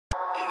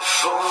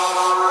Hey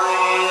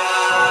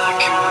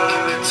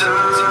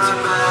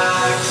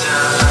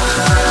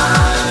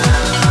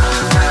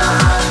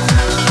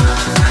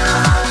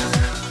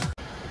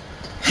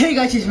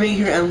guys, it's me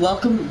here, and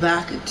welcome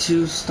back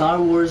to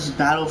Star Wars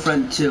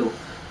Battlefront 2.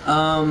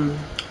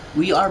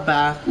 We are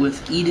back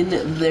with Eden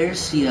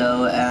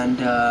Versio,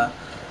 and I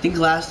think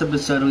last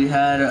episode we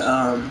had,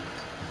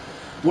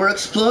 we're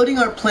exploding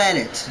our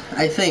planet,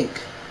 I think.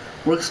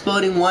 We're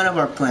exploding one of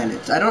our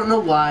planets. I don't know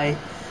why,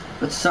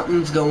 but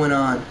something's going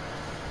on.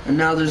 And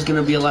now there's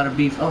gonna be a lot of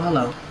beef. Oh,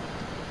 hello.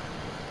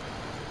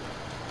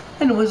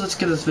 Anyways, let's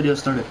get this video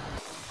started.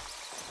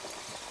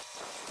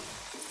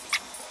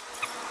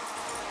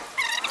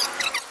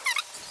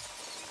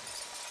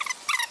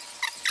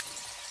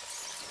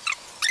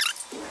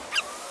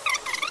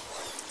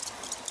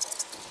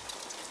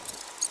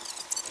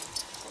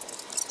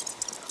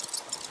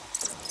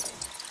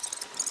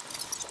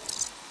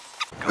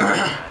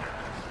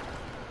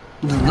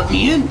 Let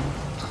me in!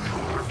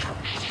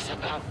 It is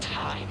about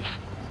time.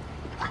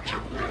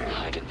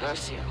 Iden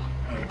Versio.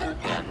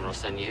 Admiral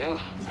sent you.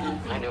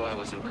 I knew I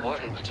was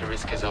important, but to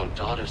risk his own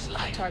daughter's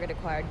life. Target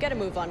acquired. Get a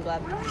move on,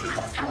 Gleb.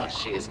 Well,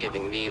 she is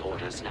giving me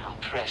orders now.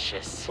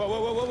 Precious.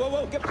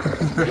 Whoa. Get...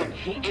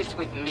 He is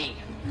with me.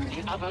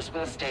 The others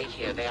will stay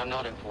here. They are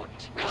not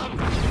important. Come.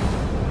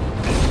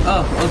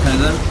 Oh, okay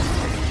then.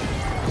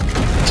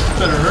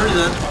 Better hurry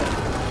then.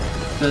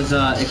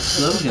 There's,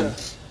 explosion.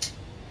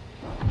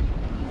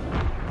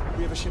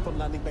 We have a ship on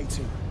landing bay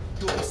 2.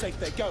 You'll be safe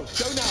there. Go now.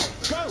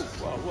 Go!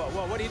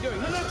 Whoa, what are you doing?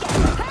 No,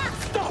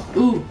 stop!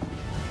 Ooh.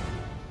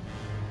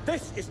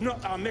 This is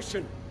not our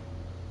mission.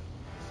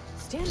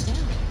 Stand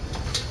down.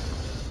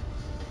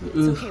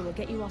 It's okay, we'll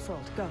get you off-road.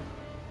 Go.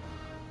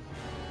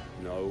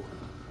 No.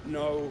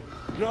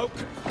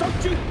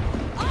 Don't you!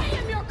 I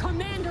am your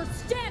commander!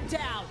 Stand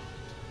down!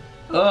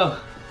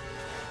 Oh.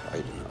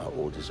 Iden, our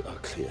orders are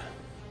clear.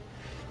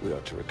 We are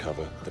to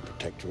recover the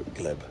Protectorate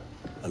Gleb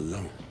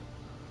alone.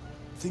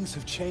 Things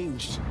have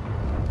changed.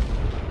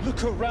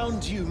 Look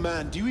around you,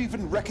 man. Do you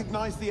even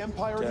recognize the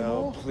Empire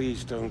anymore?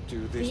 Please don't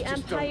do this. The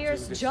Just don't do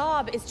Empire's this.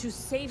 job is to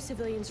save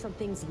civilians from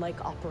things like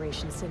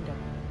Operation Cinder.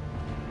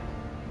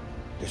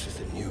 This is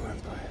the new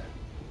Empire.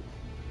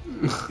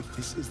 If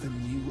this is the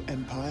new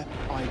Empire,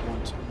 I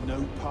want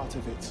no part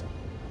of it.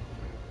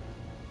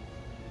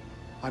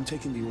 I'm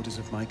taking the orders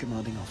of my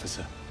commanding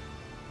officer.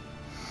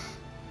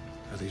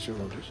 Are these your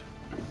orders?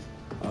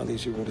 Are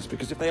these your orders?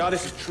 Because if they are,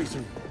 this is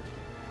treason.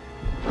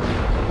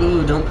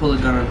 Ooh, don't pull a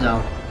gun on Dal.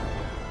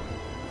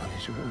 Are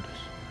these your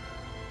orders?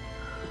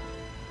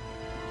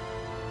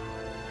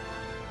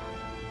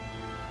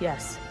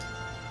 Yes.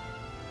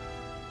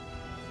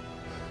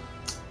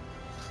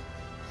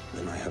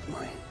 Then I have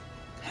mine.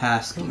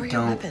 Hask, Lower your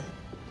don't. weapon.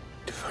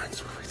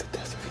 Defiance will be the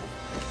death of you.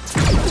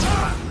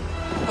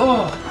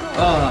 Oh!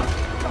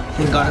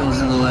 Thank God it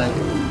was in the leg.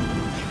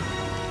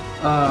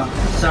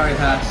 Sorry,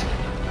 Hask.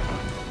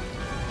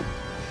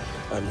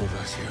 Admiral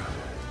Versio.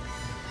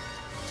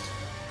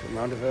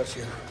 Commander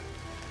Versio.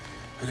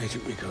 And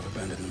Agent Miko have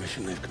abandoned the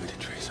mission. They've committed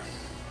treason.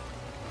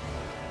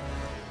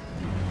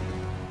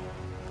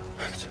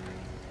 I'm sorry.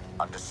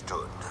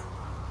 Understood.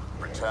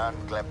 Return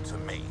Gleb to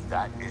me.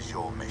 That is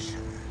your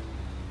mission.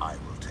 I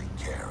will take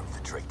care of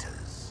the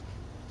traitors.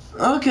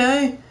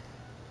 Okay.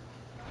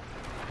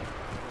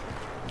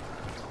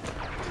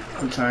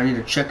 I'm sorry, I need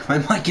to check if my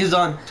mic is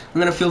on. I'm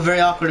gonna feel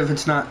very awkward if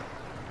it's not.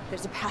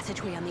 There's a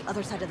passageway on the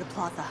other side of the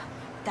plaza.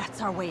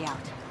 That's our way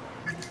out.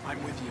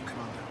 I'm with you,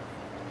 Commander.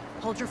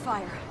 Hold your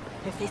fire.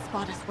 If they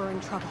spot us, we're in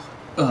trouble.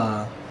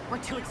 We're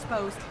too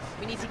exposed.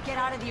 We need to get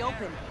out of the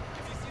open.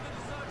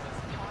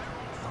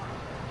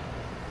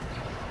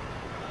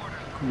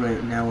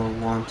 Right now we're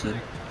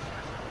wanted.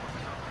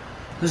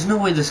 There's no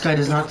way this guy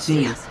does not see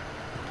me. us.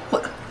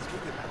 What?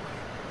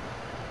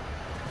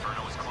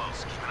 Inferno is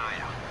close. Keep an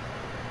eye out.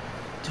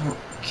 Don't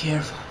be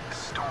careful. The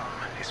storm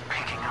is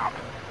picking up.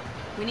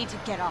 We need to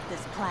get off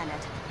this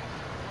planet.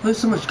 Why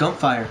so much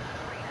gunfire?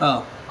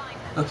 Oh.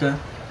 Okay.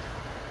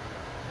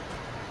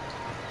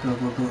 Go.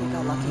 We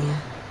got lucky.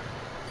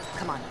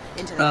 Come on,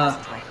 into the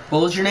passageway.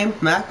 What was your name?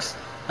 Max?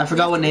 I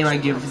forgot what name I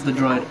give the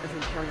droid. Out of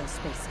Imperial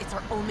space. It's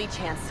our only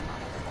chance.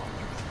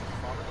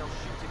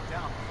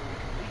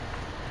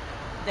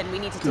 Then we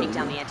need to take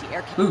down the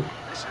anti-air cannon. Ooh.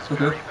 This is Okay.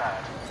 very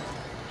bad.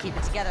 Keep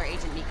it together,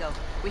 Agent Miko.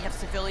 We have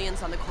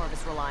civilians on the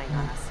Corvus relying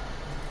on us.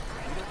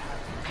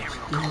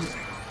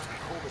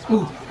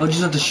 Ooh, I'll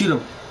just have to shoot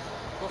him.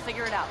 We'll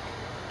figure it out.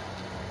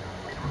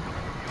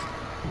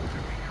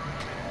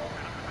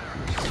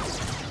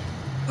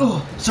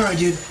 Oh, sorry,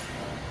 dude.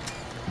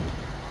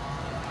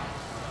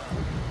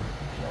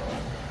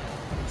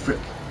 Frick.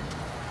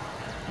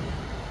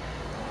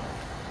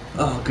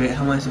 Oh, great.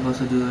 How am I supposed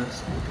to do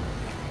this?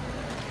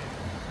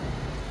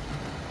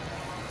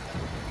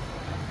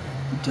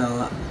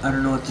 Duh, I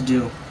don't know what to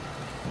do.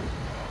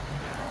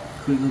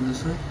 Can we go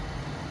this way?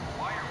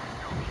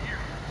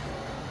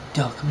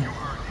 Del, come here.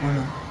 Or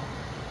no?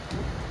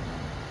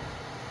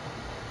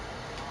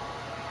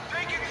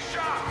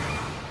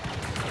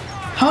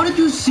 How did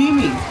you see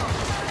me?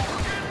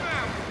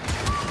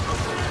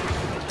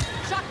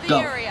 go.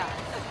 area.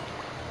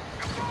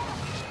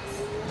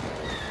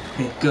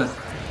 Okay, good.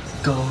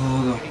 Go,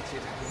 go, go.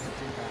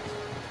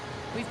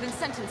 We've been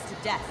sentenced to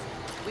death.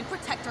 We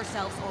protect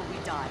ourselves or we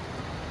die.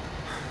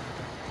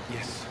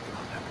 Yes,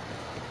 Commander.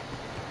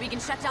 We can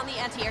shut down the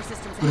anti-air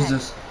systems What is ahead.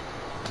 this?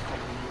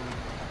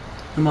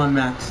 Come on,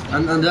 Max.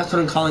 That's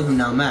what I'm calling him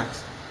now,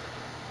 Max.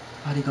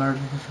 Bodyguard,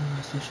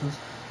 specials.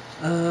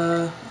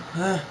 Can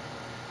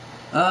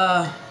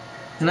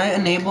I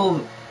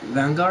enable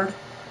Vanguard?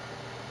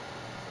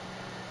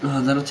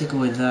 Oh, that'll take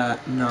away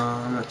that. No,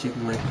 I'm not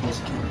taking away pulse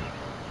cannon.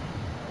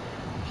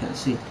 Can't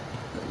see.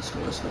 Let's go,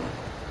 let's go.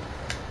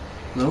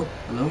 Hello?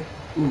 Hello?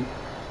 Ooh.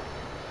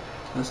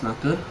 That's not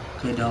good.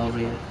 Okay, doll over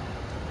here.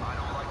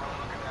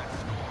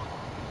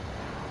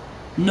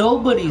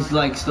 Nobody's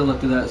likes the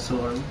look of that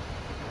sword.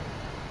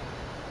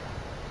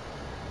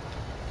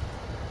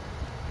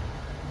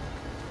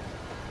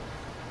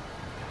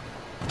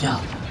 Go.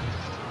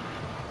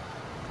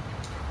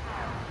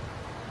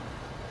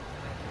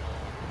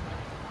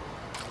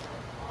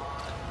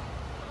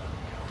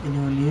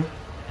 Anyone near?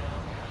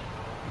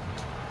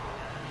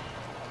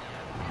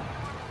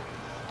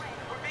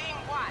 We're being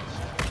watched.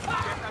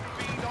 Get the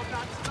bead on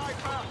that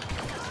sniper.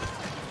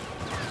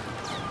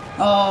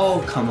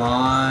 Oh, come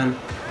on.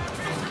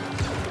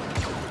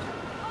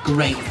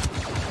 Great.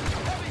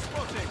 Heavy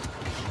spotted.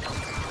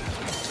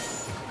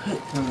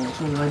 Hit.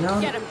 Right down.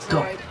 Get him,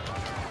 Go. droid.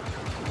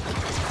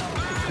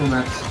 Go,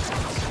 Max.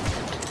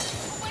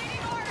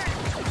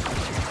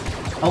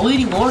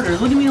 Awaiting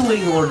orders? What do you mean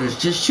awaiting orders?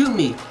 Just shoot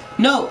me.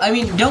 No, I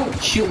mean, don't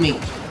shoot me.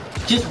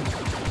 Just...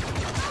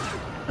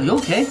 Are you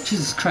okay?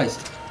 Jesus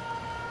Christ.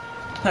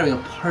 Having a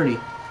party.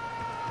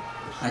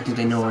 I think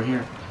they know we're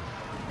here.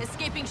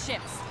 Escaping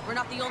ships. We're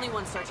not the only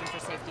ones searching for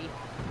safety.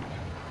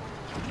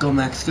 Go,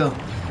 Max, go.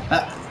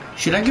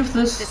 Should I give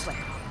This this way.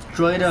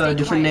 droid a Stay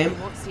different quiet. name?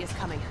 You won't see us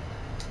coming.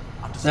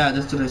 Yeah,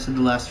 that's what I said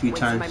the last few Wait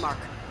for times. my mark.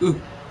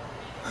 Ooh.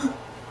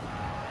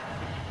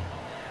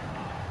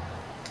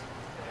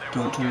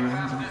 Don't turn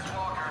around.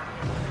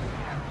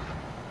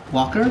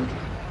 Walker?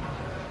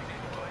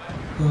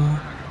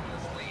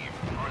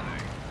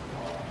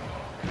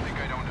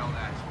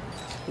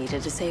 Need to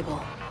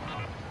disable.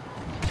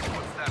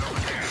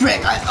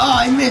 Frick!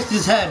 I missed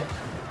his head!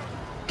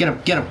 Get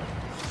him, get him.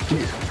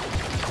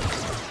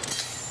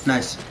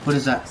 Nice. What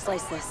is that?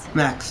 Slice this.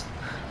 Max.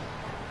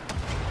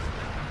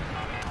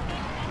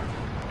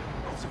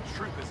 Lots of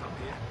troopers up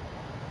here.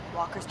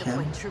 Walkers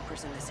deploy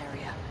troopers in this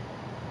area.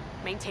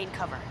 Maintain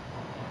cover.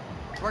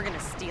 We're gonna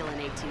steal an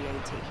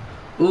AT-AT.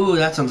 Ooh,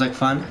 that sounds like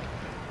fun.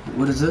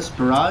 What is this?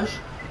 Barrage?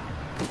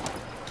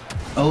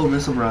 Oh,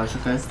 missile barrage,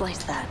 okay.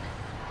 Slice that.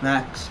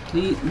 Max,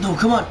 please. No,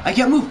 come on. I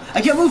can't move.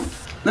 I can't move.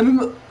 Let me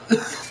move.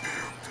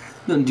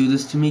 Don't do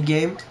this to me,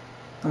 game.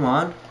 Come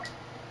on.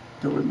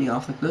 Don't rip me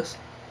off like this.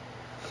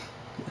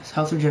 Yes,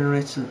 health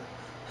regenerates.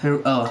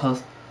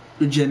 Health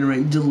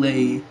regenerate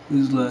delay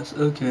is less.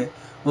 Okay.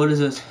 What is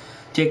this?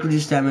 Take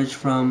reduced damage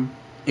from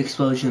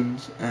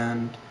explosions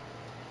and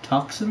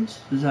toxins?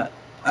 Is that?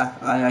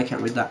 I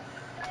can't read that.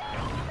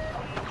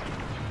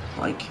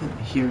 I can't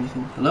hear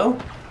anything. Hello?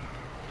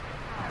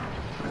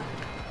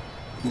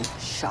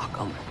 Shock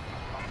 'em.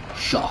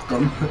 Shock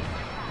 'em.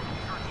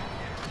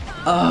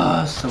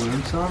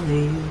 Someone saw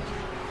me.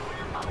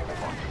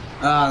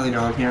 Ah, they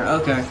know I'm here.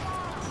 Okay.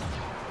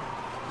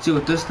 See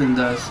what this thing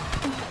does.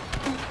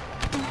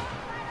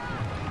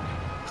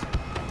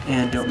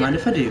 And don't mind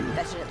if I do.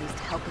 That should at least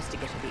help us to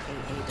get to the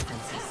AA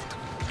defenses.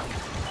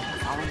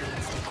 Follow me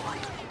and stay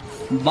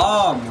quiet.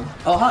 Bomb!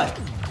 Oh, hi.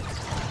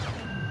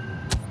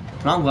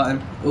 Wrong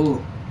button.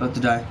 Ooh, about to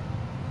die.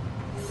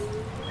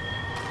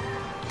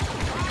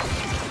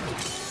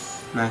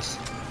 Nice.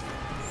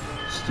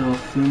 Still a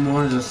few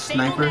more. There's a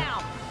sniper.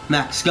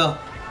 Max, go.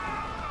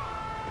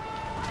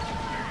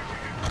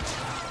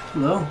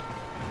 Hello.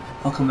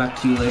 I'll come back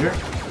to you later.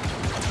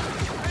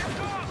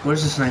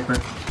 Where's the sniper?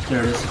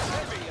 There it is.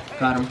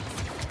 Got him.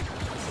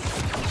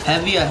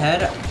 Heavy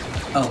ahead.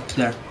 Oh,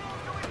 there.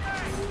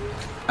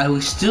 I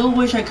still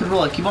wish I could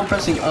roll. I keep on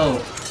pressing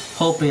O,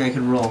 hoping I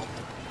could roll.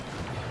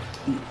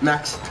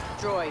 Max.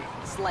 Droid,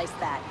 slice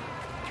that.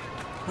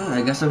 Oh,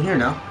 I guess I'm here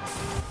now.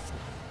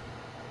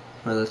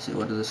 Well, let's see.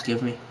 What does this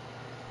give me?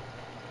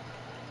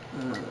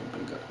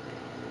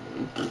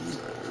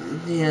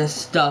 Yeah,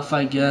 stuff,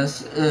 I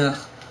guess. Ugh.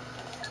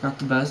 Not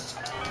the best.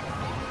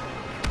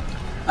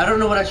 I don't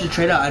know what I should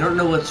trade out. I don't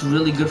know what's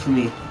really good for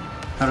me.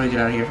 How do I get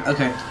out of here?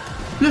 Okay.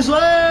 This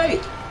way!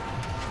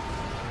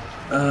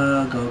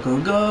 Go, go,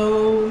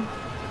 go.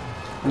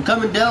 I'm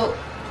coming, Del.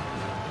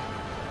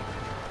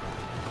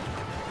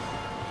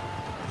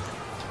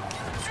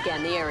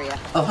 Scan the area.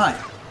 Oh, hi.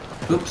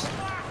 Oops.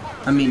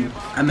 I mean,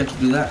 I meant to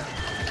do that.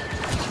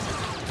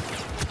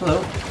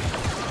 Hello.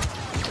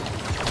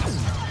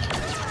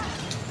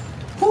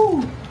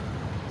 Woo!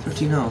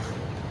 13 health.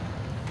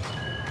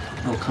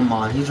 Oh, come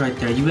on. He's right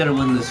there. You better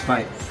win this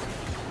fight.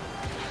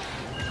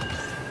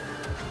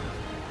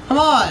 Come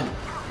on!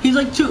 He's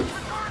like two.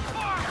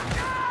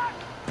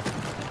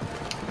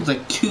 He's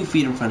like 2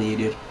 feet in front of you,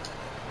 dude.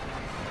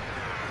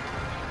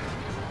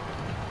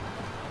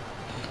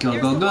 Go,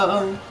 go,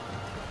 go.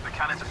 The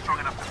cannons are strong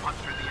enough to punch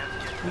through the air.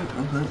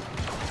 Okay.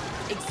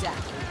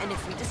 Exactly. And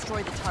if we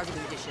destroy the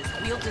targeting dishes,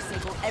 we'll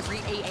disable every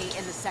AA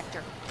in the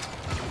sector.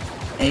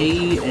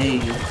 AA.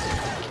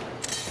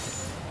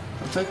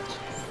 Perfect.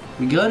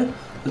 We good?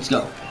 Let's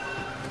go.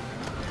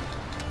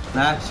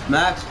 Max,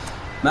 Max,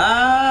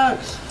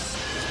 Max!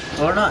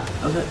 Or not.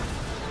 Okay.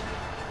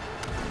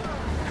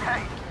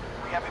 Hey,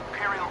 we have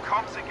Imperial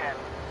comms again.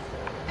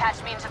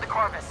 Patch me into the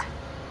Corvus.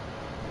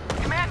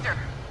 Commander,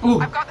 Ooh.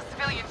 I've got the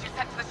civilians you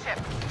sent to the ship.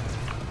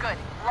 Good.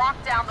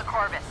 Lock down the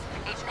Corvus.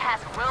 Agent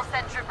Hask will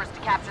send troopers to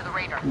capture the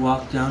raider.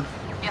 Walk down.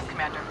 Yes,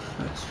 Commander.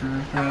 Faster,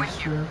 I'm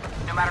with you,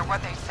 faster. no matter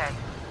what they say.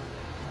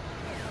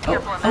 Oh,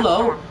 Careful in that hello.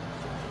 storm.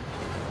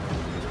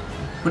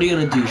 What are you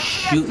gonna do?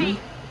 Shoot me?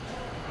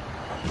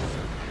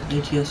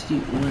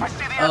 ATSD. I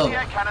see the Oh.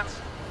 anti-air cannons.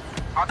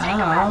 I'll take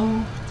them out.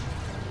 Ow.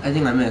 I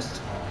think I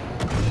missed.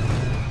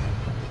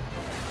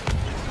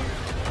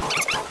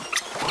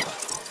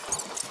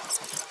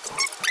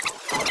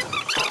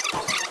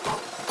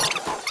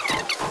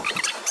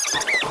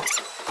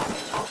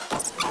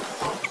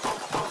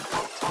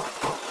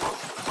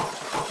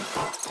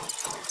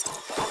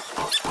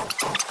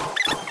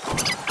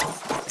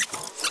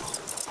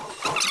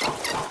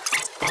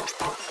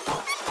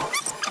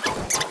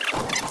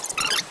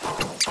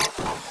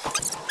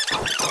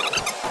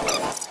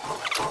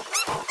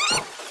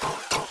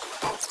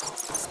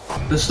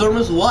 The storm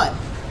is what?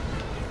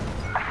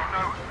 I don't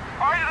know.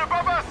 Iron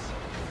above us!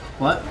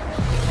 What?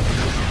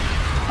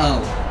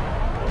 Oh.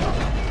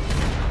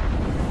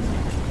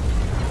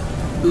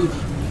 Oof.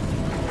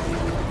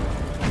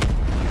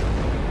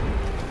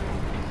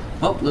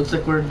 Well, looks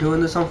like we're doing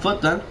this on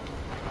foot then.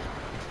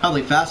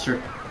 Probably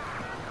faster.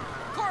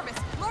 Corvus,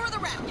 lower the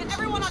ramp. Get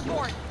everyone on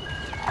board.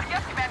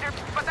 Yes, Commander,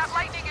 but that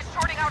lightning is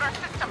shorting out our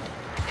system.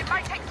 It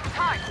might take some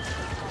time.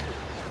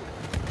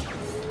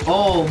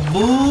 Oh,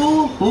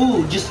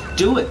 boo-hoo. Just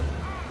do it.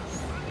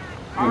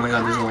 Oh my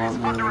god, there's a lot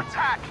more. Under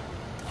attack.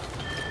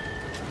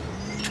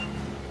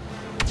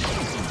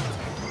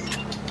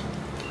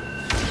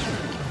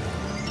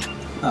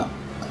 Oh,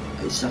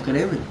 I suck at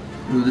aiming.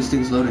 Ooh, this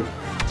thing's loading.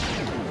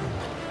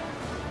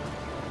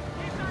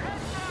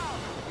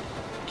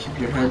 Keep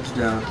your heads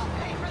down.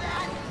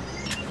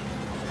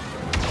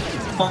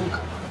 Funk.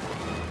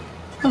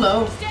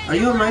 Hello, are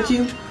you on my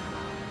team?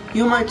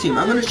 You on my team.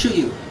 I'm gonna shoot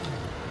you.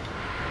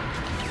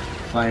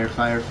 Fire,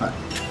 fire, fire.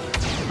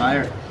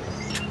 Fire.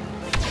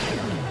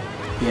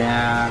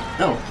 Yeah.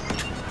 No.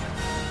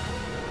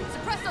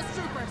 Suppress those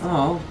troopers.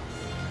 Oh.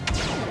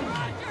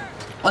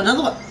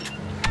 Another one.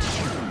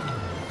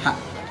 Ha.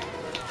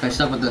 Okay,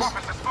 stop with this.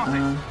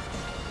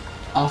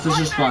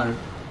 Officer spotted.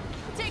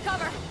 Take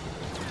cover.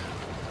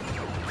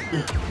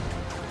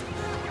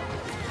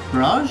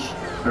 Mirage?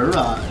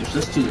 Mirage.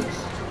 Let's do this.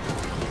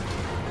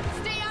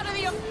 Stay out of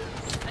the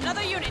open.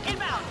 Another unit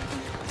inbound.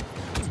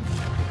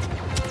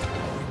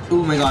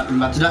 Oh my god, I'm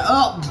about to die.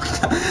 Oh!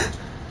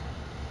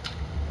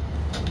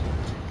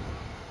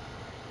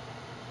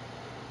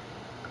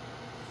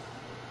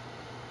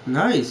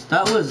 Nice.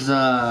 That was,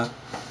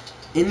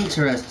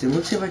 interesting.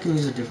 Let's see if I can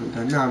use a different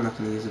gun. No, I'm not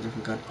gonna use a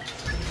different gun.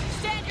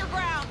 Stand your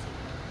ground.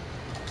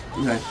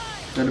 Okay.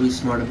 Gotta be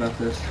smart about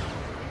this.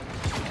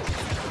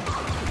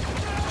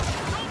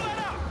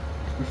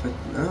 Perfect.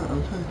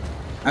 Oh, okay.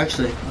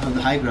 Actually, I'll have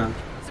the high ground.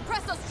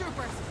 Suppress those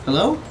troopers.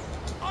 Hello?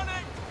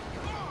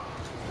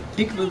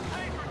 Peekaboo.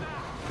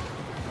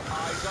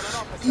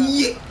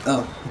 Yeah.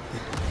 Oh.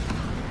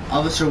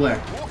 Officer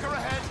where? Walker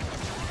ahead.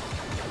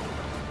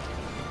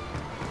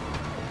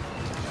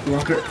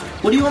 Walker.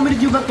 What do you want me to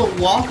do about the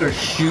walker?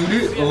 Shoot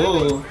it?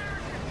 Oh.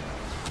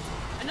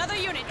 Another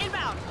unit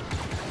inbound.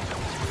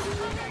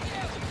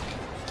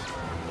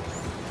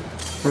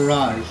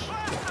 Barrage.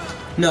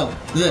 No,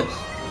 this.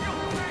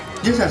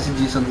 This has to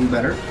do something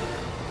better.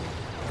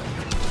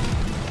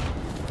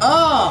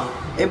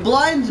 Oh! It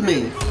blinds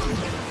me!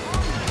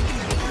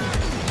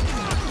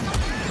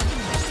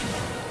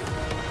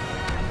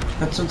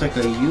 That sounds like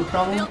a you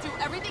problem? They'll do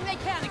everything they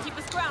can to keep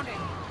us grounded.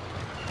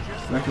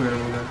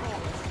 Recommendable gun.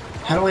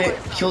 How do I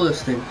kill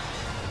this thing?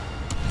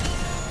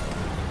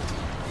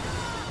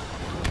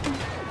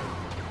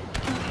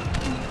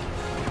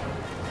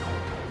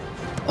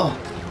 Oh,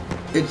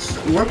 it's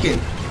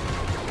working.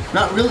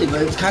 Not really,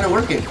 but it's kind of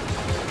working.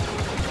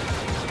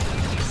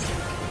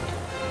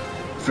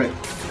 Frick.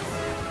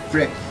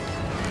 Frick.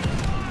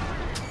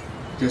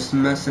 Just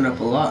messing up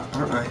a lot,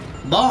 aren't I?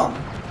 Bomb!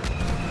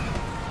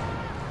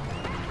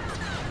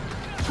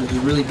 This is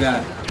really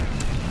bad.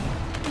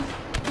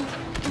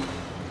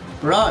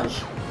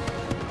 Barrage.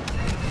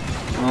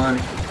 Come on.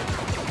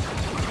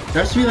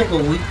 There has to be like a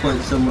weak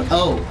point somewhere.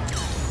 Oh!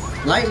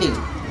 Lightning!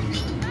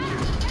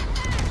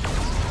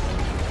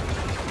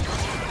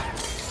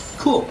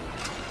 Cool.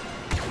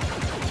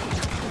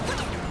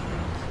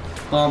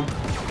 Bomb.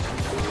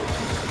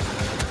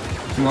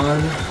 Come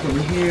on,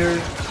 over here.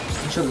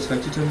 I shot this guy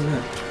 2 times in the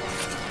head.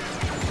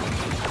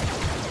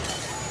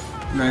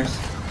 Nice.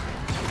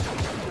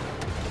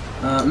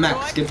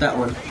 Max, skip that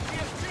one.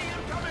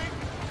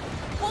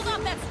 Hold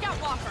off that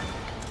scout walker.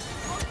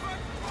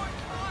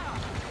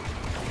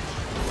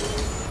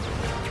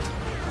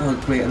 Oh,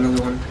 great,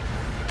 another one.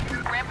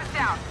 Ramp is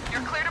down.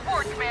 You're clear to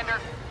board, Commander.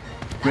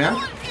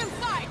 Ramp?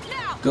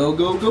 Go,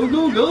 go, go,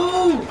 go,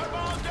 go!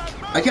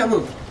 I can't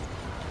move.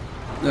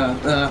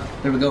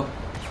 There we go.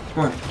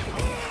 Come on.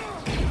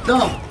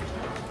 No!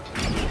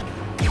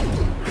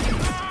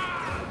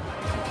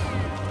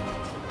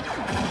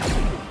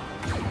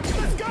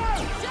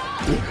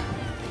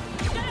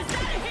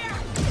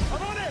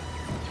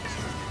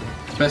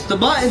 Press the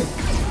button!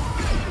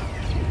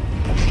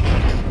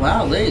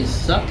 Wow, they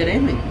suck at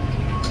aiming.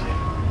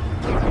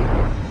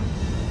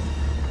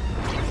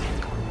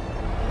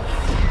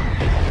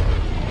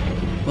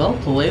 Well,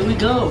 away we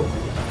go.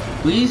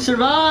 We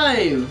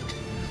survived!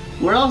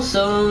 We're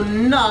also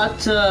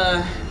not,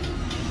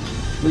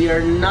 we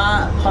are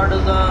not part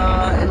of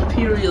the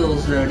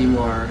Imperials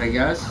anymore, I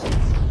guess.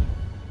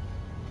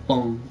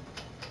 Boom.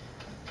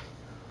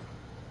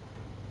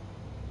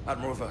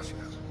 Admiral Versio.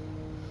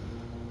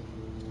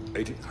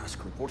 Agent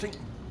Hask reporting.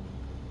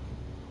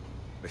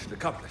 Mission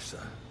accomplished, sir.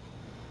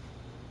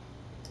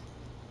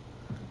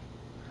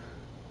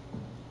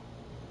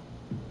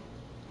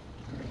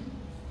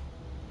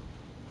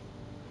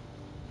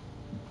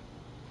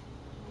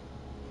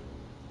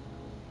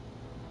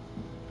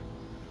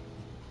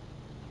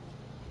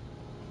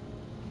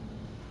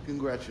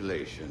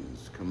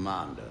 Congratulations,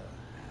 Commander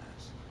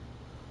Hask.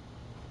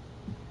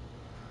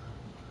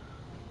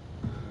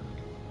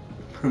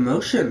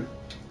 Promotion.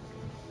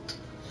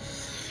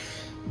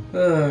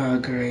 Oh,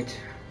 great.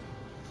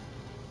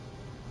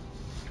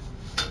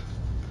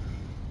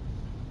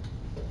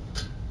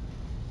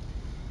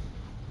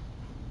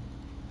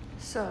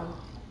 So,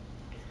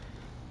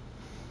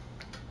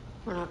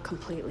 we're not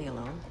completely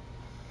alone.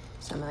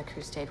 Some of the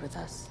crew stayed with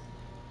us.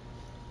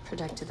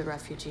 Protected the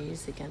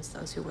refugees against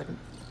those who wouldn't.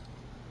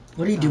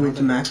 What are you doing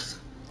to Max?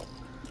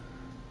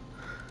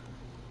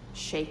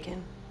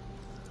 Shaken.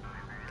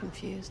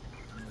 Confused.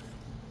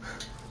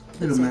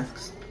 Little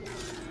Max.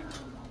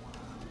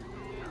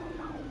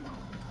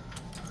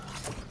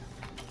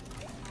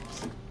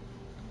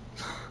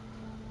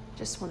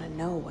 Just want to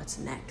know what's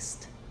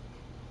next.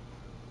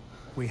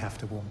 We have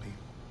to warn people.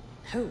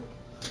 Who?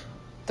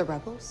 The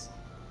rebels?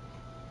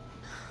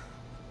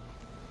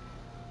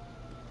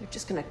 They're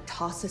just gonna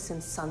toss us in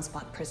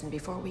Sunspot Prison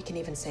before we can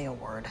even say a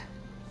word.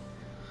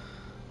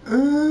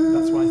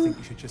 That's why I think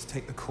you should just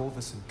take the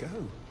Corvus and go.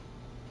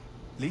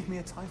 Leave me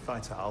a TIE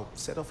fighter. I'll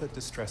set off a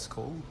distress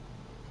call.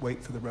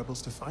 Wait for the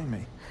rebels to find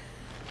me.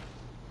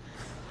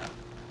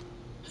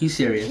 He's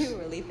serious. You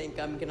really think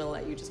I'm gonna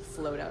let you just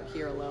float out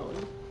here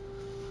alone?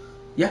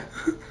 Yeah.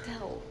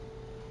 Del.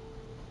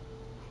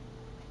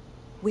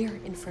 We're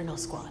Inferno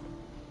Squad.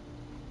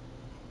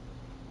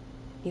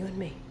 You and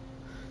me.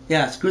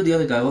 Yeah, screw the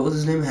other guy. What was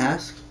his name?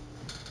 Hask?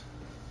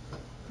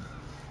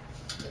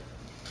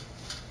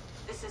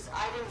 This is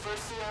Ivan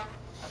Versio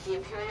of the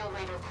Imperial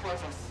Raider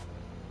Corvus,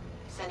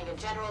 sending a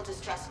general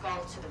distress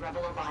call to the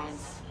Rebel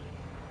Alliance.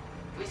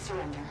 We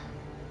surrender.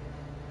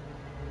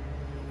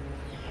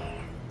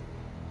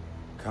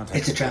 Contact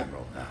It's a the trap.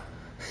 Admiral now.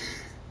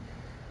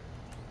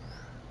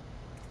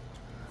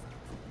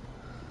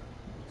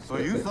 So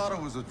you thought it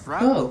was a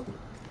trap? Oh.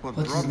 But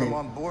What's his brought them name?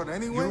 on board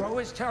anyway? You're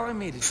always telling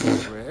me to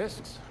take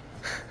risks.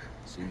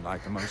 Seemed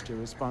like the most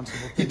irresponsible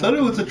You thing. thought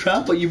it was a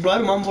trap, but you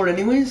brought him on board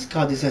anyways?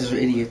 God, these guys are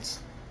idiots.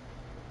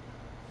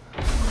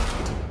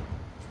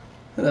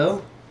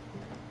 Hello?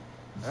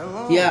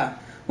 Hello. Yeah,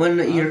 when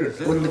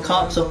the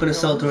cops open a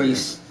cell door, you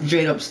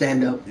straight up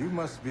stand up. You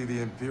must be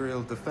the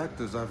Imperial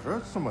defectors I've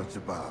heard so much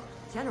about.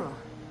 General,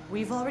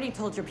 we've already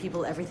told your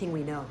people everything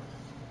we know.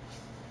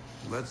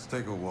 Let's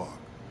take a walk.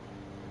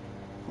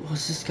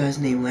 What's this guy's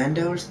name?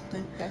 Landau or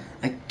something? Okay.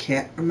 I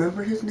can't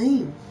remember his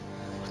name.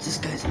 What's this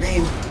guy's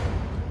name?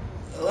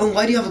 Oh,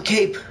 why do you have a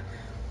cape?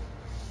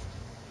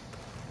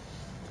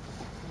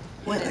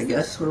 What? I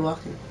guess we're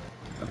walking.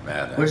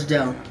 Where's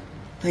Del?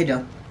 Hey,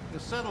 Del. You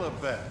settle a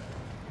bet.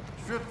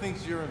 Trip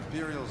thinks you're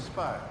Imperial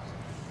spies.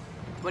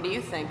 What do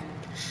you think?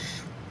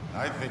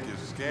 I think you're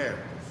scared,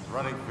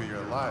 running for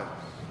your lives.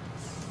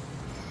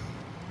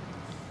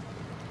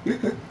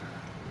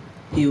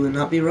 You would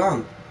not be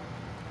wrong.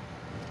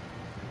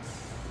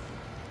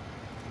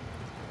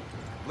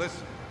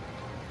 Listen,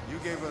 you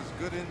gave us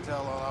good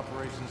intel on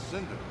Operation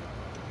Cinder.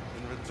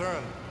 In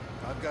return,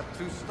 I've got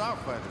 2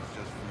 starfighters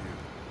just for you.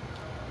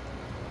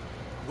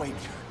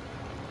 Wait,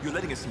 you're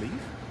letting us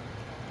leave?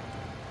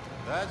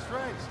 That's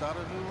right. Start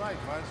a new life.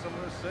 Find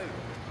somewhere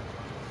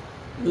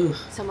safe. Ooh.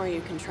 Somewhere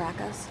you can track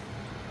us?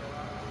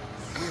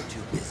 We're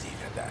too busy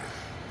for that.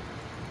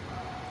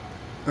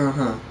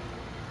 Uh-huh.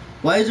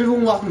 Why is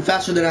everyone walking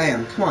faster than I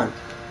am? Come on.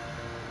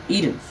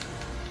 Eden.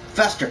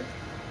 Faster.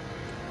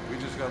 We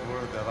just got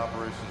word that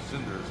Operation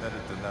Cinder is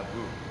headed to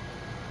Naboo.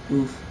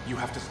 Oof. You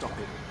have to stop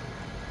it.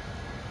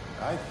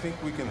 I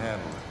think we can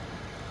handle it.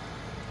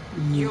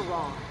 You're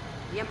wrong.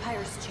 The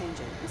Empire's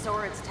changing, and so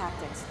are its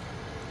tactics.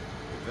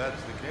 If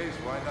that's the case,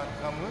 why not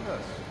come with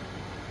us?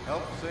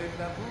 Help save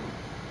Naboo.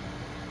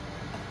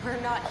 We're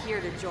not here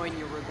to join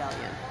your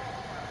rebellion.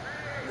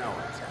 No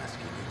one's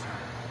asking you to.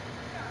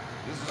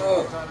 This is a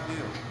one-time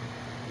deal.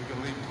 We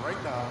can leave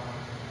right now,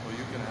 or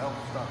you can help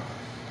stop us.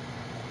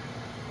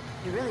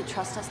 You really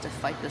trust us to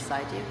fight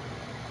beside you?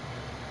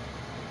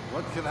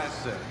 What can I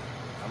say?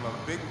 I'm a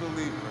big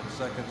believer in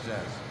second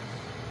chances.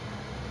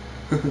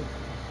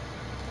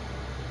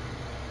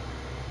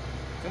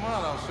 Come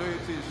on, I'll show you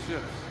to your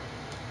ships.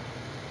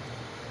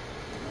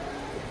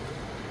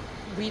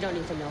 We don't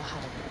even know how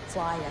to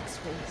fly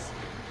X-Wings.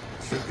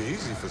 Should be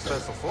easy for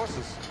special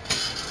forces.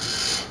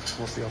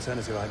 What's the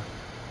alternative, Ike?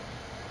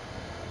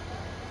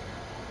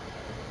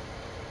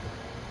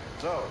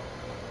 So,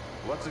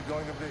 what's it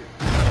going to be?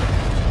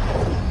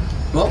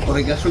 Well,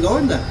 I guess we're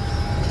going then.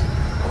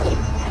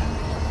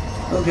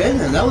 Okay,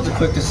 then that was a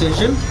quick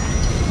decision.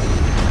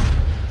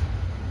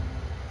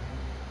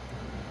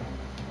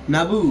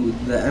 Naboo,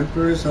 the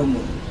Emperor's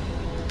homeworld.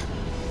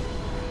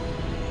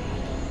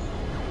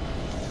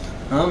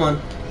 Come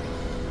on.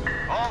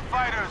 All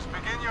fighters,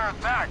 begin your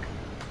attack.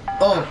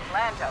 Oh,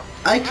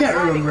 I can't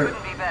remember.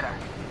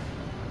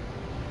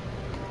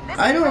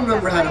 I don't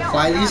remember how to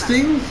fly these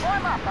things.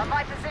 Form up on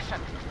my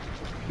position.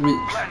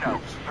 Lando,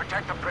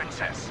 protect the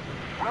princess.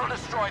 We'll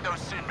destroy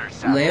those cinder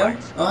Leia?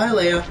 Oh, hi,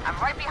 Leia. I'm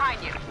right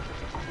behind you.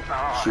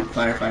 Shoot,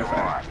 fire, fire,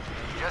 fire.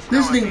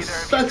 This thing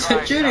sucks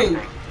at shooting.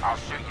 I'll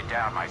shoot you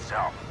down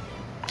myself.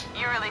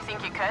 You really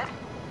think you could?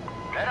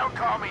 They don't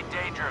call me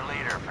Danger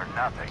Leader for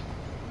nothing.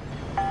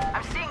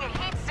 I'm seeing a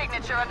heat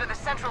signature under the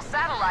central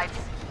satellites.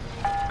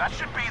 That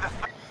should be the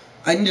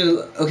I need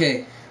to,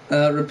 okay,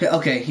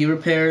 okay, he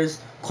repairs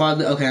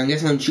quad, okay, I'm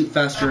guessing I'm shoot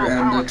faster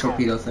and the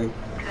torpedo thing.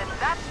 Then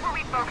that's where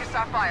we focus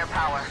our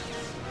firepower.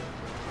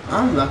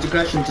 I'm about to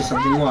crash into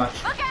something,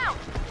 watch. Look out!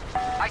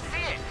 I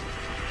see it.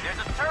 There's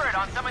a turret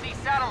on some of these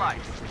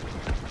satellites.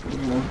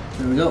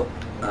 There we go.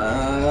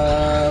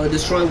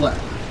 Destroy what?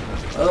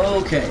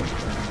 Okay.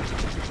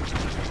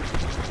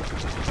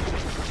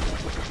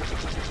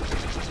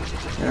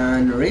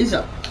 And raise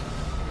up.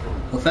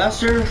 Go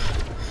faster.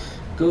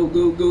 Go,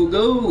 go, go,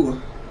 go.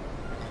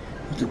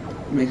 Have to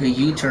make a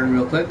U-turn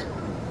real quick.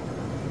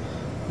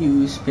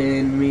 You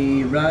spin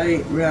me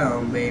right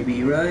round,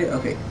 baby, right?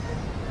 Okay.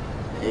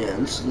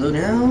 And slow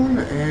down,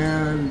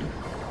 and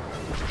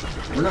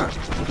we're not.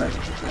 Okay,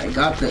 I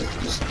got this.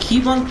 Just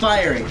keep on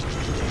firing.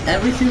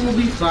 Everything will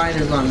be fine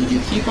as long as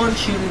you keep on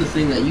shooting the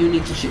thing that you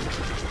need to shoot.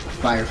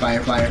 Fire,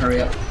 fire, fire,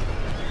 hurry up.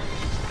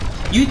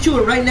 You two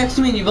are right next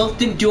to me and you both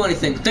didn't do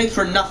anything. Thanks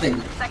for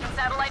nothing. Second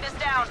satellite is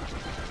down.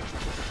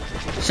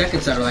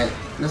 Second satellite.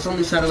 That's the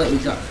only satellite we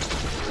got.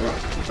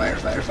 Fire,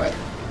 fire, fire.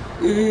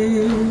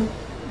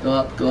 Go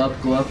up, go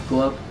up, go up, go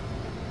up.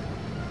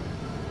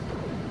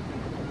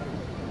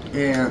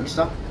 And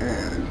stop,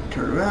 and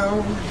turn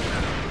around.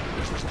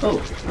 Oh,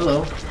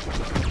 hello.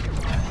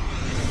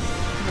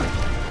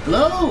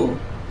 Hello!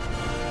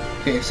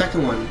 Okay,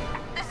 second one.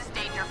 This is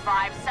Danger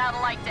 5,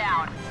 satellite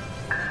down.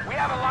 We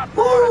have a lot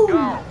more to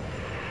go.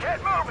 Get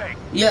moving!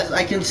 Yes,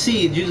 I can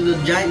see due to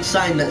the giant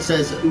sign that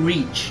says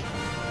reach.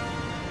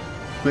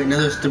 Wait, now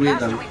there's three of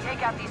them. The faster we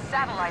take out these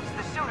satellites,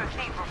 the sooner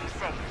Kate will be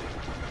safe.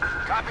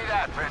 Copy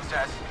that,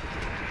 Princess.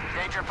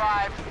 Danger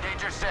 5,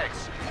 Danger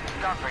 6.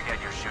 Don't forget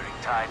you're shooting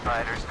TIE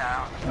fighters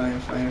now. Fire,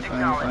 fire,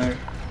 fire, fire.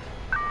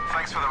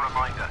 Thanks for the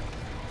reminder.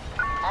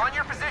 On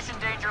your position,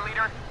 Danger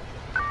Leader.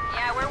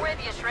 Yeah, we're with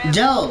you, Shrimp.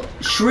 Del,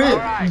 Shrimp,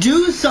 right.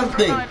 do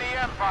something! Remind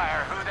the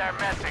Empire who they're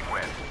messing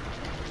with.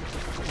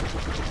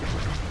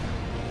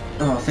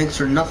 Oh, thanks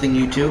for nothing,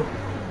 you two.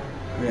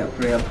 Hurry up,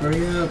 hurry up,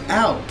 hurry up.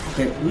 Ow!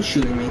 Okay, who's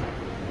shooting me?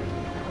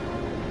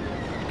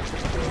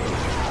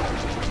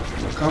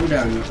 Calm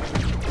down, you.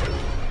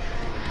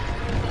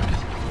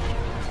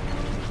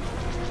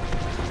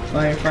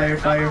 Fire, fire,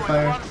 fire,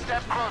 fire. One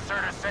step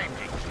closer to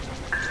safety.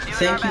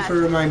 Thank you for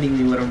reminding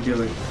me what I'm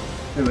doing.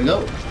 There we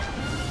go.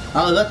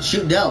 Oh, let's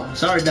shoot Del.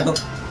 Sorry, Del.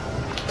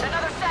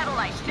 Another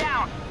satellite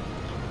down.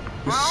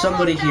 There's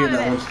somebody here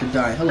that wants to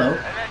die. Hello. And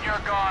then you're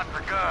gone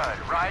for good,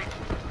 right?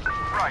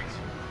 Right.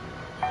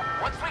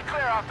 Once we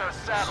clear out those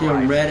satellites, See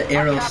a red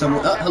arrow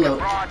somewhere. Oh, hello.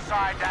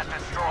 Broadside that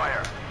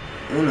destroyer.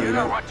 Oh, no, You you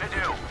know don't. what to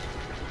do.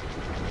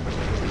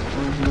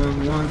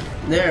 One.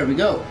 There we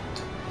go.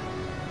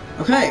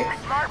 Okay. The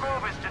smart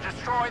move is to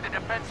destroy the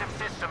defensive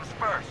systems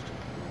first.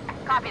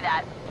 Copy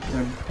that.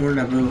 Poor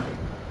Naboo.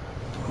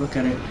 Look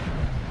at it.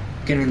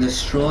 Getting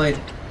destroyed.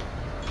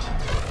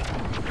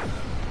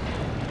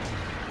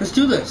 Let's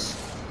do this.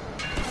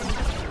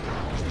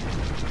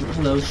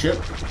 Hello,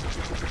 ship.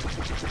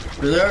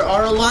 There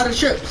are a lot of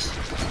ships.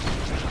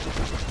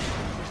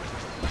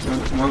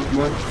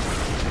 One.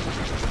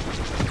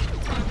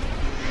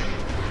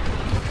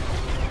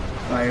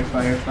 Fire,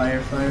 fire,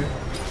 fire, fire.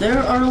 There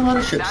are a lot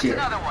of ships here.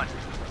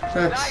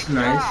 That's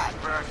nice.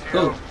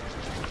 Oh.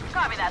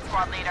 Copy that,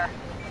 squad leader.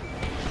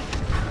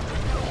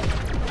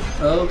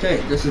 Okay,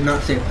 this is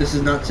not safe. This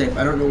is not safe.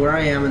 I don't know where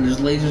I am, and there's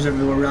lasers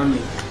everywhere around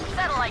me.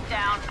 Satellite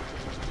down.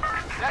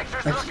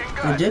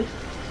 I did?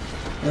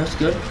 That's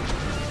good.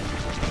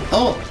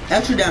 Oh,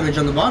 extra damage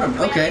on the bottom.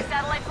 Okay.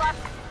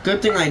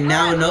 Good thing I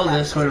now know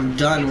this when I'm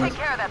done with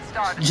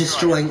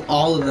destroying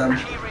all of them.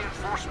 Key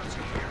reinforcements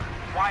are here.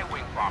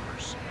 Y-wing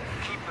bombers.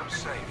 Keep them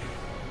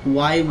safe.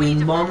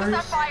 Y-wing bombers?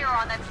 Fire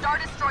on that Star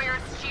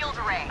Destroyer's shield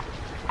array.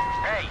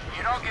 Hey,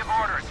 you don't give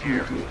orders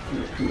here.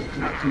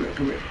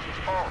 Come here.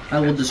 I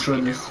will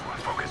destroy this.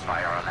 Focus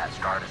fire on that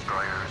Star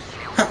Destroyer's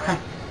shield array.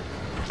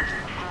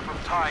 Group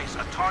of TIEs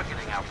are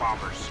targeting our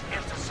bombers.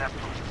 Intercept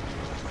them.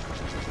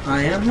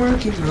 I am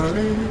working on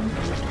it.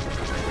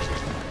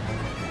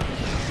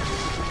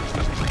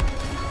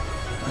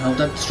 I hope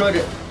that destroyed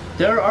it.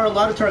 There are a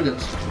lot of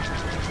targets.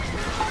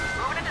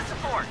 Moving into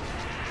support.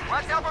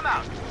 Let's help them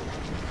out.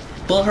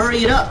 Well,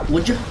 hurry it up,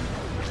 would you?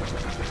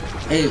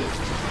 Hey,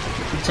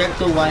 protect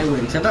the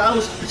Y-wings. I thought I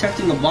was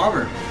protecting the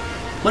bomber.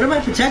 What am I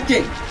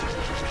protecting?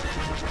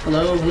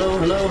 Hello, hello,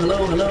 hello,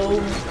 hello, hello.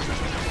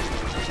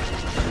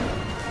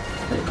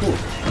 Okay, cool.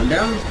 One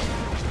down.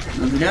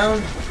 Another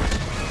down.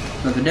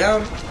 Another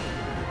down.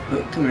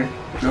 Oh, come here.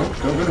 No,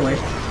 don't run away.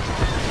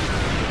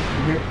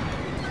 Come here.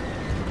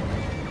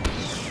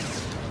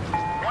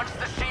 Once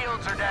the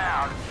shields are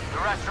down, the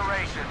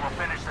restoration will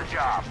finish the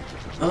job.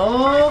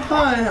 Oh,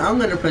 hi. I'm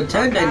gonna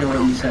pretend I know what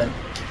you said.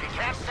 It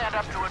can't stand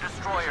up to a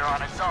destroyer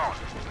on its own.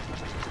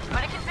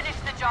 But it can finish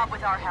the job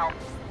with our help.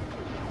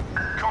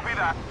 Copy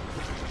that.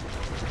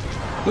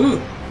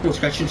 Ooh, we'll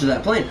scratch into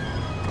that plane.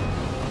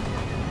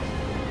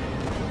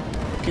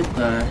 Get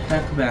the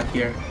heck back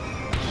here.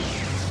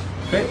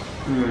 Okay,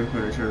 I'm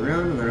gonna turn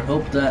around. I'm gonna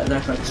hope that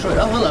that got destroyed.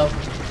 Oh, hello.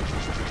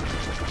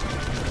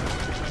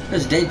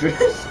 That's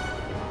dangerous.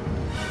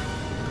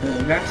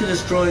 Back to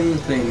destroying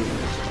things.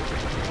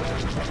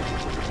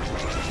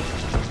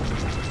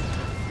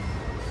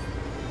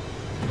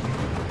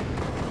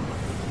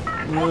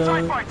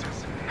 Multi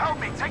fighters, help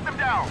me take them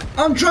down.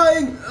 I'm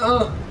trying.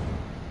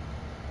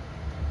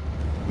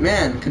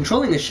 Man,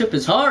 controlling a ship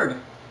is hard.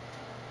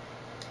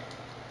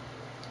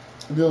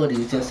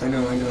 Abilities, yes, I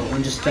know.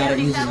 I'm just bad at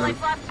using them. We'll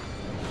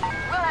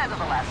handle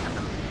the last of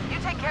them. You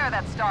take care of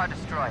that Star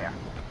Destroyer.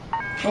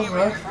 Key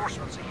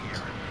reinforcements are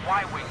here.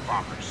 Y-wing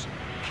bombers.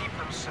 Keep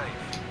them safe.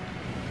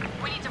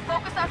 We need to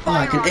focus our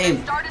fire on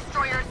the Star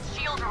Destroyer's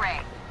shield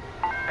array.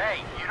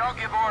 Hey, you don't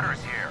give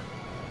orders here.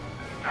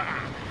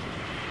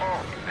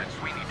 Oh, then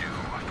Sweeney do.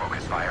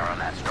 Focus fire on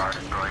that Star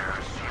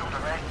Destroyer's shield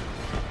array.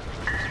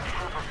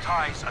 Group of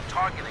TIEs are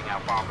targeting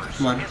our bombers.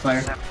 Come on,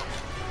 fire.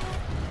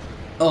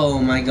 Oh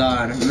my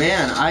god,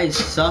 man, I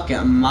suck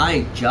at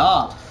my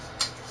job.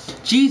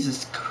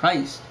 Jesus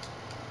Christ.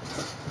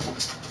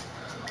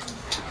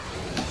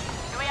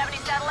 Do we have any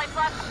satellites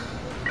left?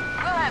 We'll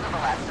handle the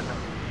last of them.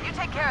 You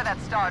take care of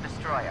that Star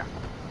Destroyer.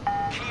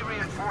 Key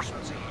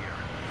reinforcements are here.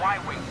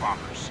 Y-wing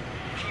bombers.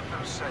 Keep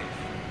them safe.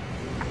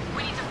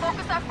 We need to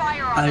focus our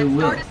fire on the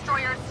Star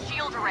Destroyer's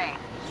shield array.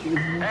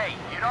 Hey,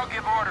 you don't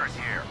give orders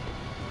here.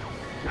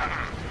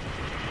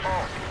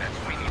 Oh, that's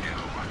Sweeney do.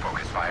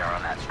 Focus fire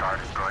on that Star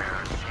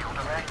Destroyer's shield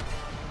array.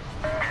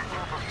 A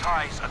group of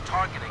TIEs are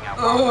targeting our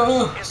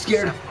bombers. Oh,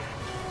 scared.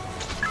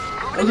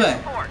 Okay.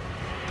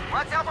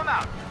 Let's help them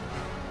out.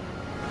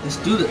 Let's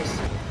do this.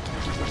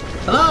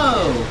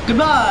 Hello.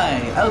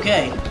 Goodbye.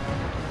 Okay.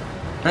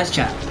 Nice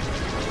chat.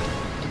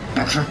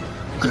 Baxter,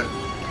 I'm gonna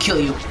kill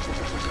you.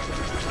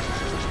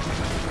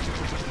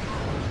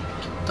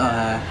 Get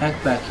the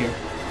heck back here.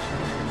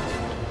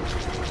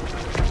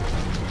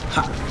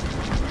 Ha.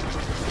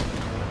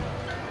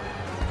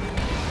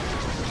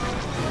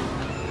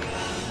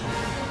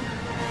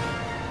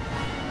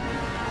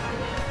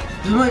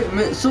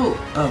 So,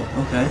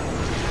 oh, okay.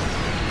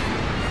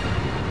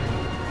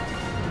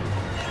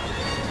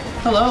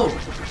 Hello,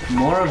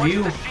 more of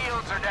you. Once the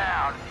shields are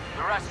down,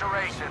 the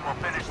restoration will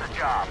finish the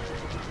job.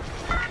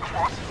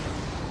 What?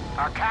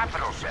 Our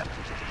capital ship.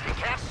 It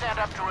can't stand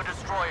up to a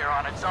destroyer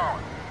on its own.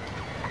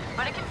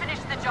 But it can finish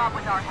the job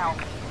with our help.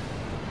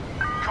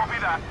 Copy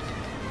that.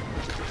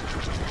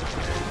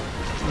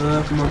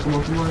 Come on, come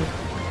on, come on.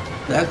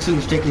 The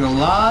X-Wing's taking a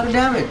lot of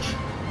damage.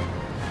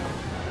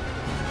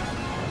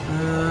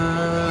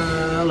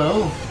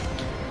 Hello?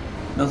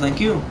 No, thank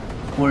you.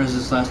 Where is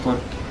this last one?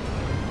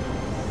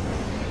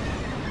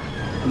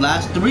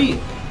 Last three.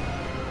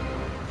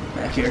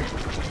 Back here.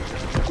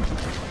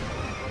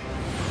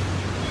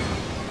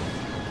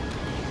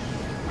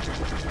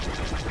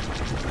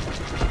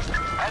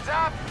 Heads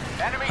up!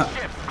 Enemy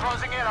ships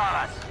closing in on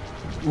us.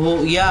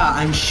 Well, yeah,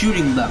 I'm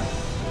shooting them.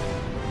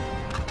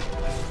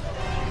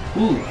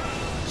 Ooh,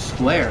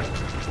 square.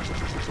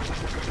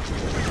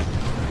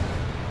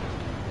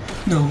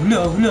 No,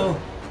 no, no.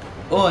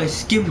 Oh, I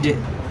skimmed it.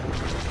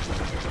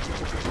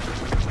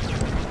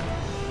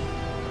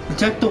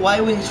 Protect the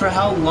Y-wings for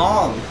how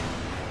long?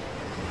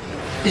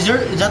 Is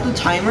that the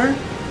timer?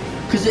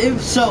 Because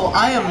if so,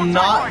 I am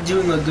not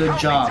doing a good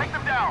job.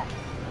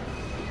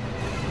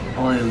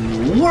 I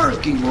am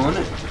working on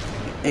it.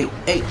 Hey,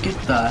 hey, get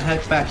the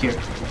heck back here.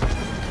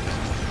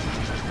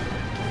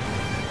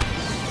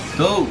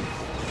 Go.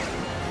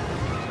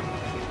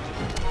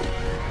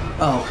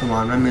 Oh, come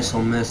on, my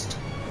missile missed.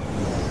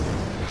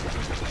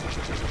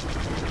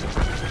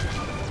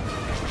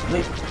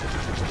 Wait.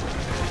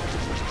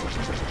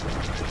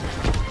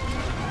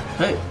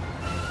 Hey.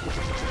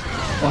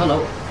 Oh,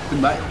 hello.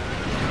 Goodbye.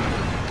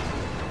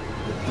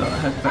 Get the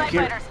heck back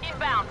here.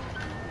 Inbound.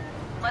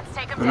 Let's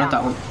take them no, not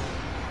that one.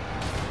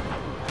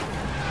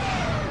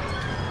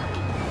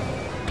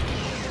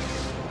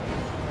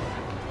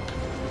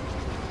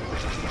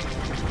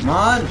 Come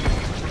on.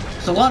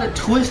 There's a lot of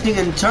twisting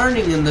and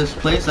turning in this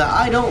place that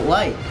I don't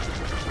like.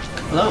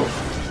 Hello.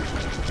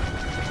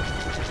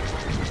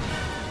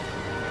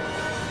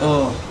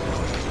 Oh.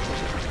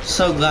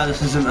 So glad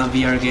this isn't a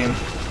VR game.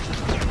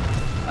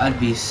 I'd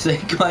be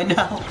sick by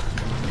now.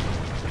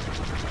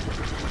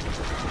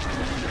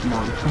 Come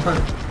on, come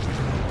on.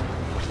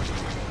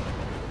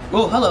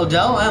 Oh, hello,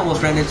 Del. I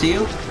almost ran into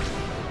you.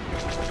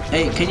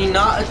 Hey, can you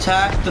not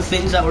attack the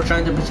things that we're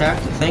trying to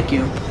protect? Thank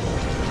you.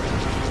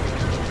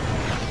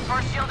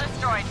 First shield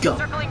destroyed. Go.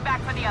 Circling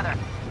back for the other.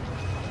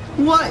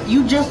 What?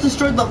 You just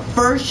destroyed the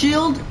first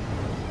shield?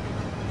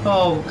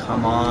 Oh,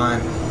 come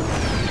on.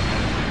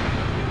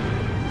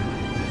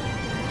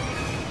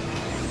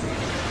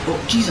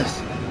 Oh,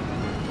 Jesus.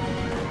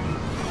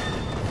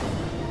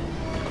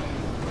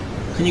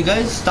 Can you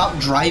guys stop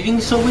driving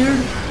so weird?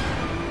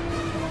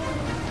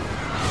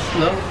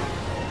 Hello?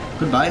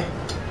 Goodbye.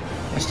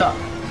 I stopped.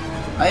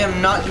 I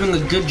am not doing a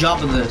good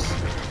job of this.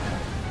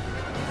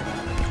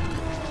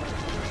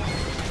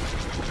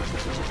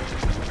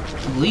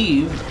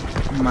 Leave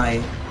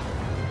my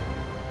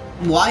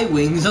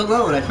Y-wings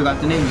alone. I forgot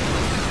the name.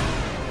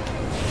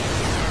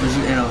 There's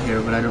an arrow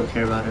here, but I don't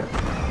care about it.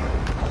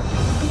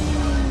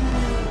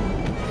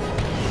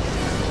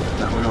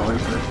 That one all in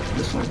for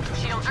this one.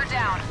 Shields are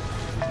down.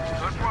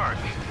 Good work.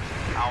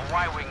 Our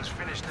Y-wings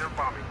finished their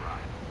bombing run.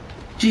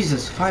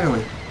 Jesus,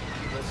 finally.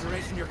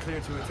 Restoration, you're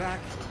clear to attack.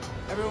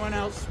 Everyone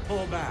else,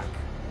 pull back.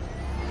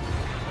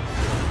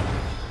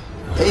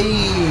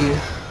 Hey.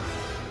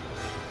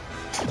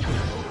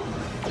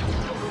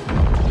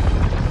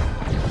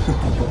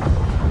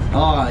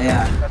 Oh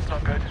yeah. That's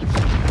not good.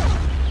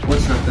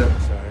 What's not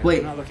good? Sorry, Wait.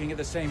 I'm not looking at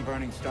the same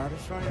burning Star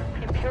Destroyer.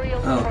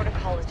 Imperial's Oh.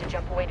 protocol is to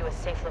jump away to a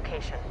safe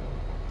location.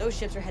 Those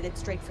ships are headed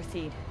straight for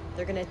Theed.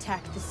 They're gonna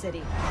attack the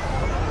city.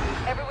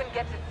 Everyone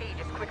get to feed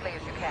as quickly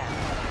as you can.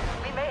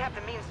 We may have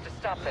the means to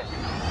stop this.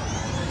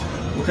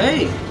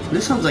 Okay,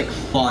 this sounds like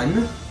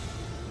fun.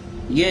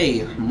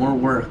 Yay, more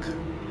work.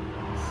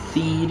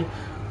 Feed.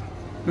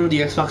 Remember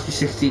the Xbox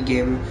 360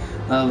 game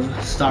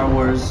of Star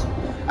Wars?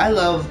 I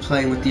love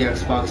playing with the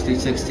Xbox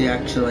 360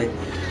 actually.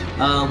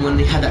 When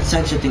they had that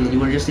sensor thing and you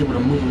were just able to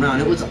move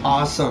around, it was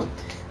awesome.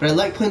 But I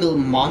like playing the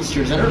little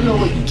monsters. I don't know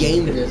what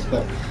game it is,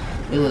 but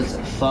it was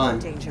fun.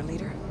 Danger,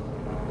 leader.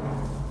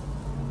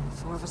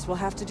 4 of us will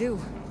have to do.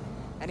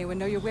 Anyone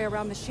know your way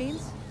around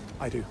machines?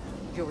 I do.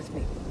 You're with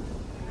me.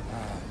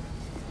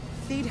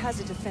 Theed has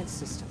a defense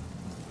system.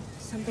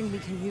 Something we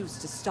can use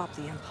to stop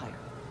the Empire.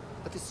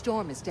 But the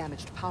storm has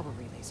damaged power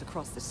relays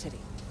across the city.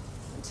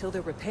 Until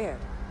they're repaired,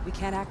 we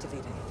can't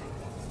activate anything.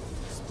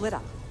 Split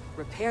up.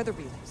 Repair the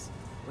relays.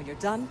 When you're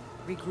done,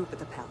 regroup at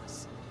the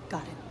palace.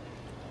 Got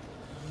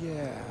it?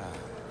 Yeah.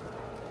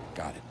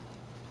 Got it.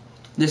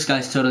 This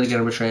guy's totally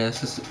gonna betray us.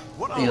 This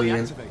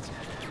alien.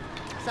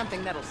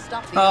 Something that'll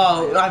stop the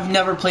Oh, I've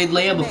never played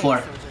Leia before.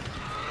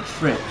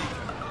 Frick.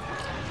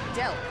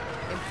 Del,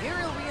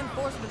 Imperial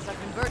reinforcements are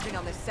converging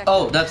on this sector.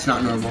 Oh, that's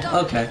not normal.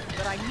 Okay.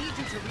 But I need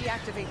you to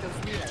reactivate those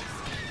relays.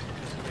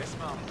 Yes,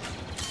 Mom.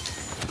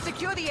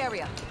 Secure the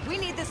area. We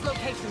need this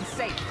location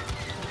safe.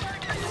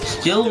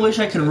 Still wish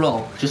I could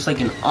roll, just like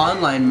in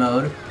online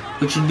mode,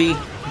 which would be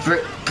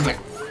very... Come here.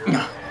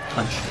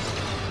 Punch.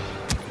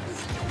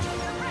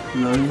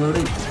 Loading,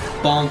 loading.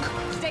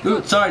 Bonk.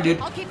 Ooh, sorry, dude.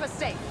 I'll keep us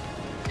safe.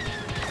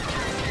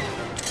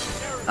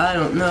 I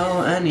don't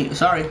know any...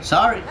 Sorry.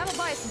 That'll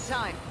buy us some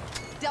time.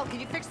 Del, can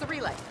you fix the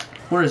relay?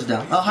 Where is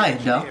Del? Oh, hi,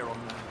 Del.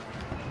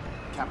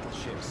 Capital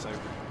ship, so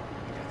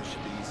this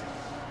should be easy.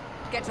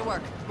 Get to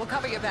work. We'll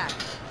cover your back.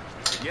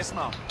 Yes,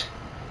 Mom.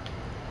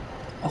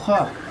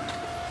 Okay.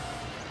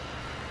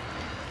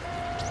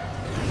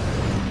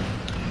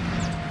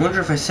 Wonder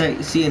if I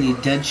see any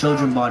dead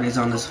children bodies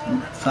on this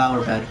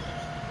flower bed.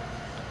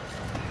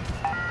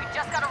 We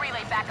just got a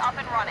relay back up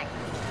and running.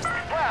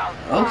 Well,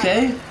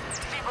 Okay.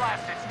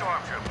 de-blasted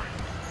stormtroopers.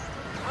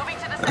 Moving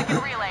to the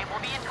second relay.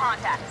 We'll be in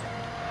contact.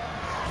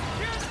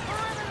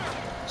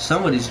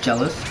 Somebody's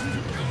jealous.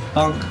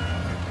 Bonk.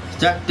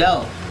 Stack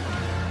Del.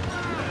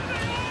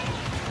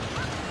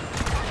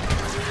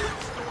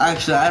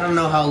 Actually, I don't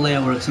know how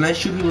Leia works. Can I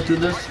shoot people through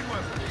this?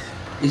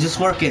 Is this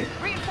working?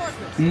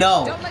 Reinforcements.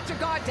 No. Don't let your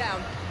guard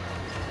down.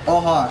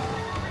 Oh,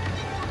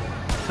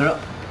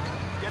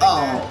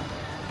 oh.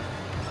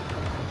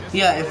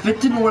 Yeah, if it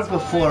didn't work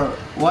before,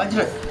 why did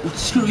I...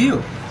 Screw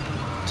you.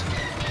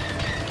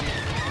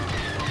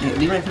 Hey,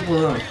 leave my people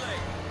alone.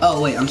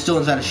 Oh, wait, I'm still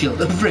inside a shield.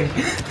 Frick.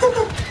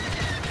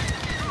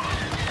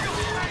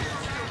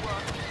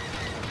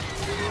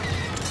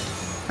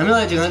 I'm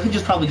realizing I could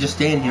just probably just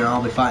stay in here and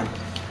I'll be fine.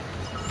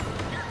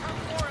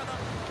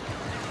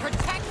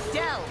 Protect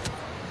Del.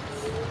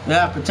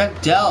 Yeah,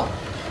 protect Del.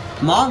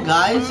 Come on,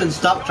 guys, and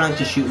stop trying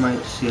to shoot my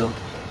shield.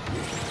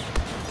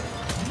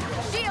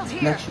 Shield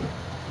here. Next shield.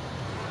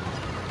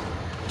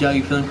 Del,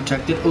 you feeling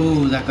protected?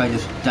 Ooh, that guy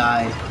just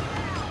died.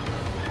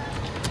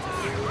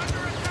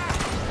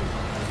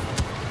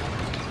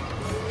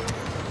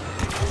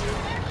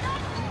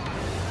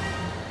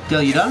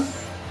 Del, you done?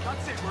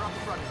 That's it, we're up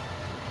and running.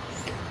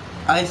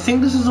 I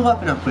think this is a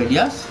weapon upgrade,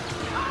 yes?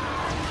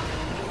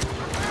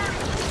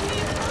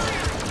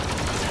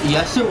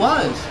 Yes, it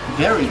was.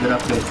 Very good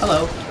upgrade.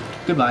 Hello.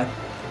 Goodbye.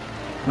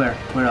 Where?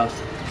 Where else?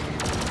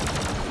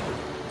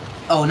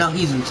 Oh, now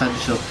he's inside the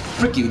shield.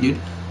 Frick you, dude.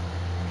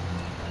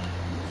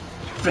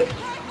 Frick.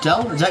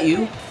 Del, is that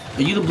you?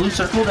 Are you the blue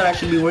circle that I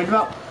should be worried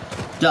about?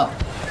 Del.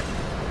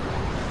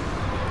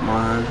 Come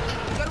on.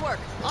 Good work.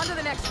 On to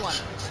the next one.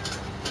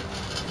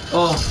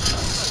 Oh.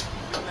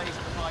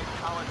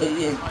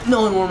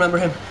 No one will remember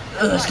him.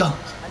 Let's go.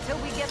 Until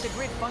we get the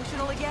grid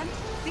functional again,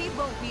 Theed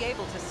won't be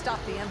able to stop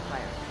the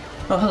Empire.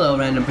 Oh, hello,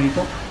 random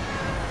people.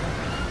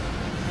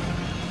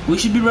 We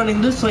should be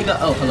running this way.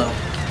 Oh, hello.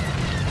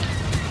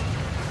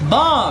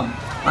 Bomb!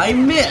 I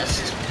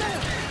missed!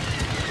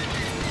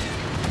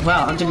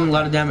 Wow, I'm taking a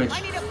lot of damage.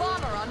 I need a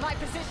bomber on my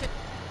position.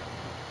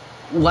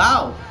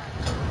 Wow.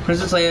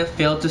 Princess Leia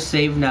failed to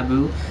save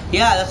Naboo.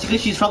 Yeah, that's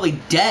because she's probably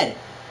dead.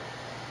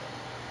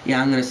 Yeah,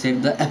 I'm gonna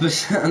save the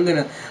episode. I'm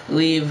gonna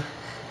leave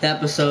the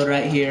episode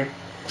right here.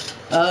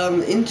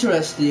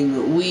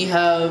 Interesting. We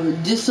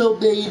have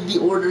disobeyed the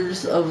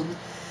orders of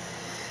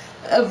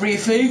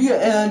everything,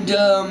 and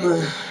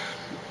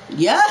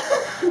yeah.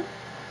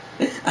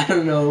 I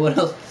don't know what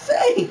else to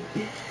say.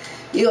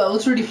 Yeah, it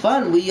was pretty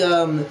fun.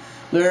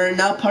 We're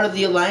now part of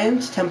the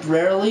Alliance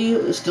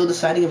temporarily. Still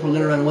deciding if we're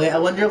gonna run away. I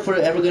wonder if we're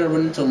ever gonna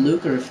run into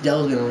Luke, or if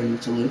Del's gonna run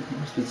into Luke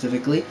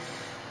specifically.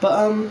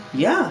 But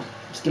yeah,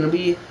 it's gonna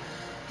be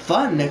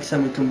fun next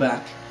time we come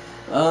back.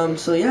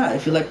 So yeah,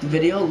 if you liked the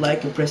video,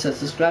 like and press that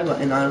subscribe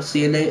button, and I'll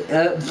see you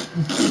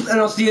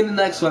in the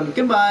next one.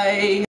 Goodbye.